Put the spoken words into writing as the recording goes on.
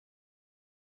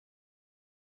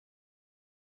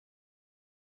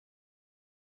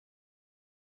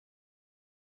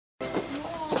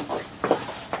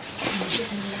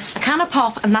A can of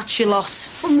pop and that's your lot.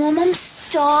 Well, Mum, I'm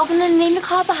starving and I need the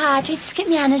carbohydrates to get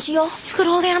my energy up. You've got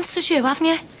all the answers, you, haven't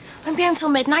you? Won't be until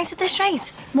midnight at this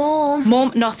rate. Mum.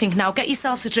 Mum, nothing. Now get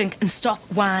yourselves a drink and stop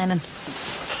whining.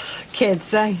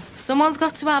 Kids, eh? Someone's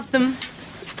got to have them.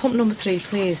 Pump number 3,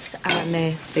 please.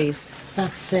 And these.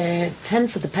 That's 10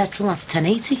 for the petrol, that's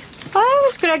 10.80. Oh,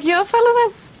 was Greg your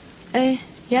fellow then?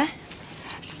 Yeah?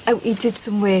 Oh, he did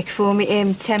some work for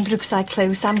me, 10 Brookside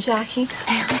Close, Sam Jackie.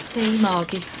 I see,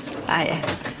 Margie. Ah,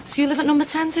 yeah. So you live at number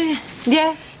 10, do you?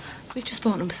 Yeah. We've just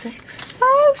bought number 6.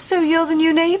 Oh, so you're the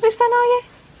new neighbours then, are you?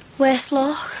 Worst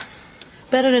luck.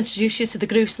 Better introduce you to the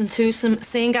gruesome twosome,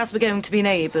 seeing as we're going to be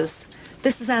neighbours.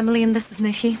 This is Emily and this is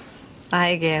Nikki.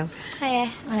 Hi, girls. Hiya.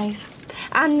 Right.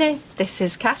 And this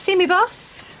is Cassie, me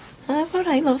boss. Oh, all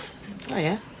right, love. Oh,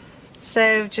 yeah?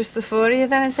 So, just the 4 of you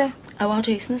then, is it? Oh, our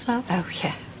Jason as well. Oh,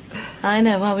 yeah. I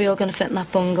know, how are we all going to fit in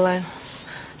that bungalow?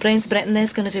 Brains Britain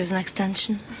there's going to do as an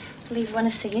extension. Leave when I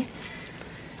see you.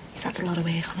 He's had a lot of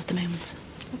work on at the moment.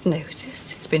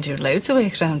 Noticed. It's been doing loads of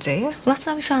work around here. Well, that's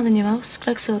how we found the new house.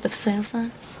 Greg saw the for sale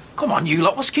sign. Come on, you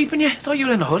lot, what's keeping you? Thought you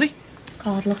were in a hurry.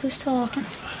 God, look who's talking.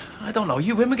 I don't know,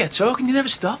 you women get talking, you never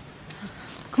stop.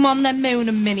 Come on then, Moon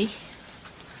and Minnie.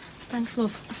 Thanks,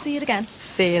 love. I'll see you again.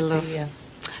 See you, love.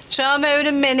 Charmode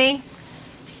and Minnie.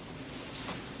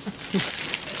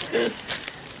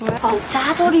 Oh,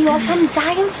 Dad, hurry up. I'm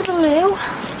dying for the loo.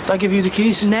 Did I give you the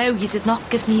keys? No, you did not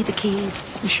give me the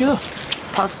keys. You sure?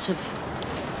 Positive.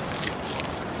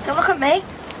 Don't look at me.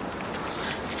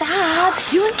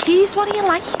 Dad. You and keys, what do you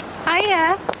like?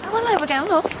 Hiya. Oh, hello again,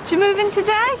 love. Did you move in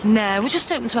today? No, we're just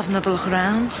hoping to have another look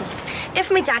around. If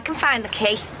my dad can find the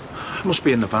key. Must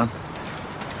be in the van.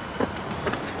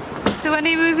 So when are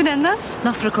you moving in then?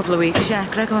 Not for a couple of weeks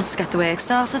yet. Greg wants to get the work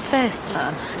started first.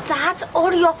 Dad,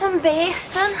 hurry up, I'm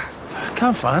basting.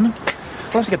 Can't find him.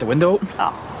 We'll have to get the window open.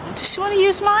 Oh, does she want to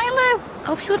use my loo?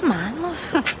 Oh, if you wouldn't mind,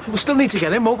 love. We'll still need to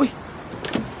get in, won't we?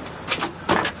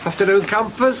 Afternoon,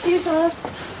 campers. Jesus.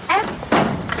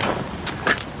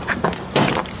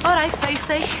 All right,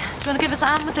 Facey. Do you want to give us a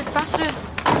hand with this bathroom?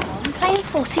 I'm playing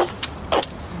footy.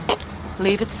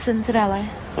 Leave it to Cinderella,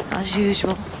 as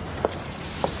usual.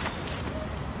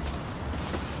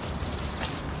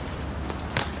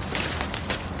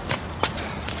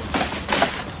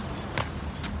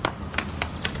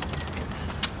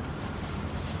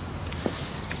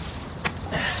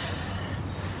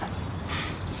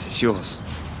 Is this yours?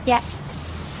 Yeah.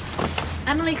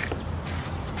 Emily.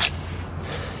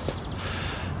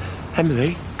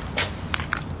 Emily?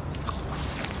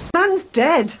 Man's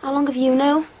dead. How long have you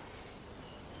known?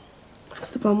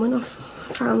 After the bomb went off,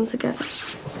 I found them together.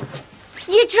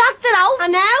 You dragged it out. I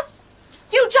know.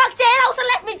 You dragged it out and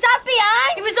left me dad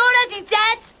behind. He was already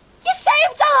dead. You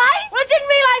saved her life. Well, I didn't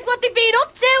realise what they'd been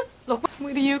up to. Look,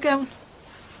 where are you going?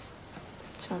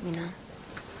 Told me now.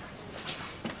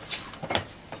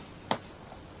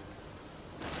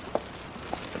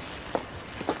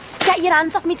 Get your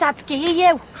hands off me dad's gear,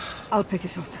 you. I'll pick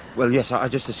it up. Well, yes, I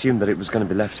just assumed that it was going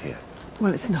to be left here.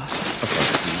 Well, it's not.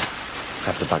 Okay,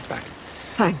 have the bag back.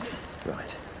 Thanks.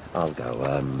 Right, I'll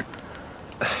go,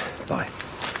 bye.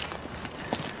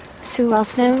 So who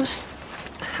else knows?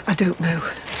 I don't know.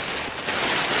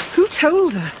 Who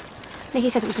told her? Nicky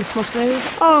said it was Miss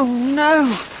Musgrove. Oh, no.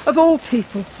 Of all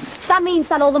people. So that means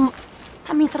that all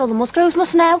the Musgroves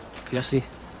must know. Jessie.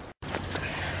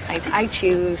 Right, I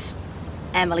choose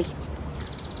Emily.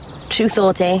 Truth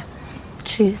or dare?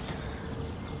 Truth.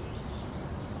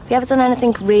 Have you ever done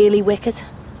anything really wicked?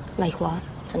 Like what?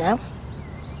 Dunno.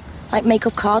 Like make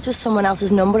up cards with someone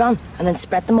else's number on and then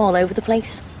spread them all over the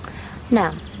place?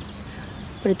 No.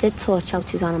 But I did torch out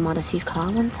Susanna Morrissey's car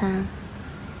one time.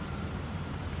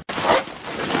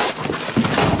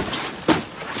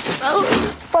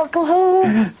 Oh, welcome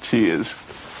home. Cheers.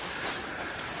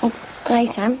 Oh,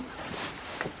 right,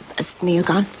 Is Neil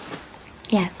gone?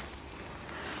 Yeah.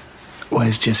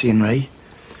 Where's Jessie and Ray?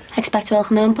 Expect a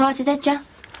welcome home party, did you?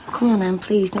 Oh, come on, Em,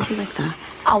 please, don't be like that.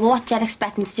 Oh, what did you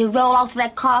expect me to do? Roll out a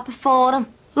red carpet for him?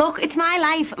 Look, it's my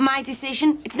life, my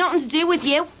decision. It's nothing to do with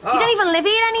you. You don't even live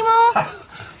here anymore.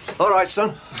 All right,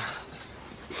 son.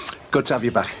 Good to have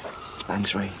you back.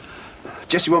 Thanks, Ray.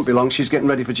 Jessie won't be long. She's getting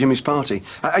ready for Jimmy's party.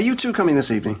 Are you two coming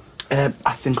this evening?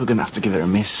 I think we're going to have to give it a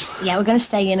miss. Yeah, we're going to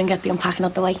stay in and get the unpacking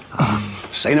out the way.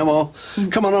 Say no more.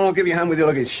 Come on, I'll give you a hand with your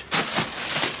luggage.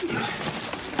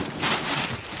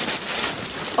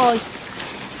 Oi,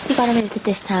 you gotta move at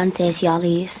this town, Daisy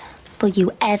Ollie's. But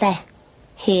you ever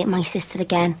hurt my sister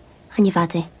again, and you've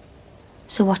had it.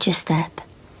 So watch your step.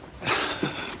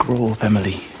 Grow up,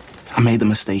 Emily. I made a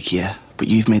mistake here, but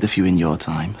you've made a few in your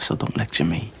time, so don't lecture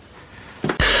me.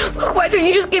 Why don't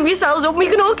you just give yourselves up and we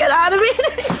can all get out of here?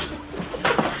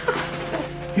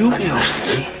 You'll be all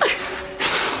see.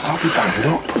 I'll be banged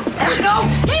up. No!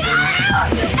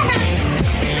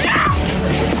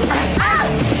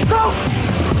 Go!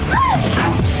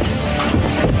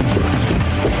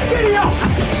 Get it out!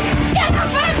 Get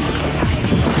off him!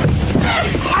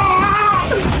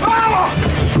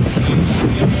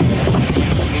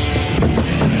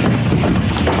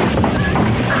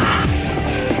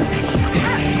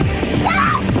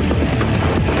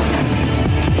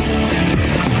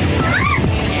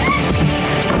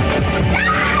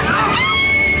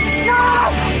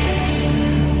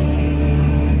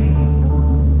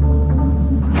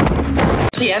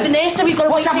 See her, Vanessa, we've got to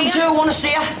What's wait happened to here. her? I want to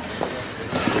see her.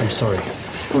 I'm sorry.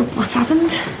 What's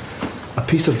happened? A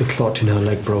piece of the clot in her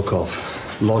leg broke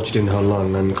off, lodged in her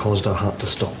lung and caused her heart to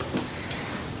stop.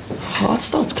 Heart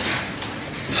stopped.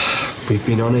 We've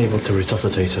been unable to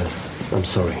resuscitate her. I'm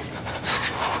sorry.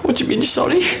 What do you mean you're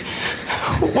sorry?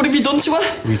 What have you done to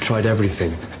her? We tried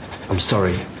everything. I'm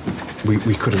sorry.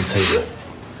 We couldn't save her.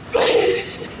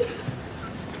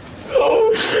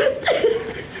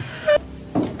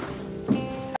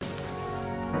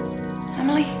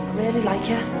 Emily, I really like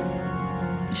you.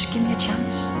 Just give me a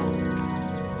chance.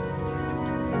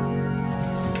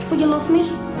 Will you love me?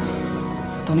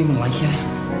 Don't even like you.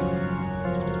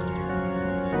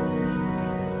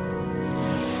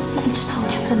 Let me just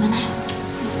hold you for a minute.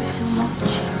 Thank you so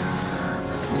much.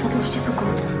 I thought I'd lost you for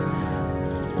good.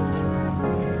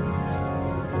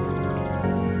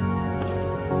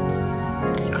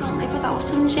 I can't live without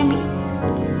him, Jimmy.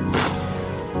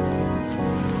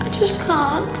 I just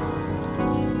can't.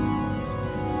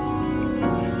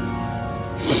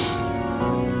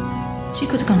 She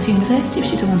could have gone to university if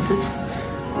she'd wanted.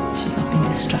 If she'd not been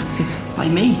distracted by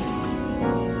me.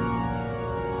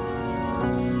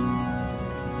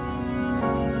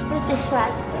 Put it this way,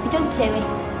 if you don't do it,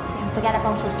 you can forget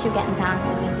about us two getting down to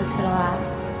the business for a while.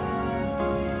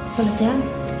 Will I do?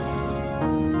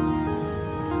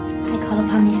 I call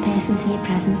upon these persons here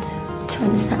present to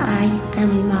witness that I,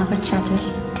 Emily Margaret Shadwick,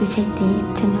 do take thee,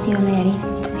 Timothy O'Leary,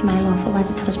 to be my lawful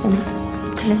wedded husband,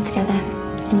 to live together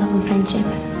in love and friendship,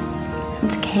 and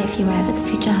to care for you wherever the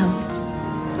future holds.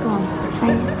 Go on,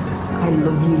 say it. I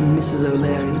love you, Mrs.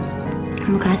 O'Leary.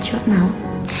 I'm a graduate now.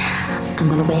 I'm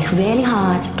going to work really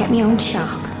hard, get my own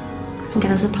shop, and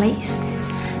get us a place.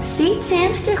 See,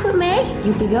 Tim, stick with me.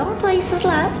 You'll be going places,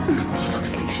 lad. She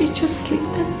looks like she's just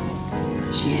sleeping.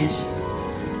 She is.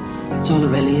 That's all it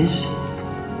really is.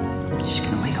 She's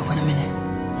gonna wake up in a minute.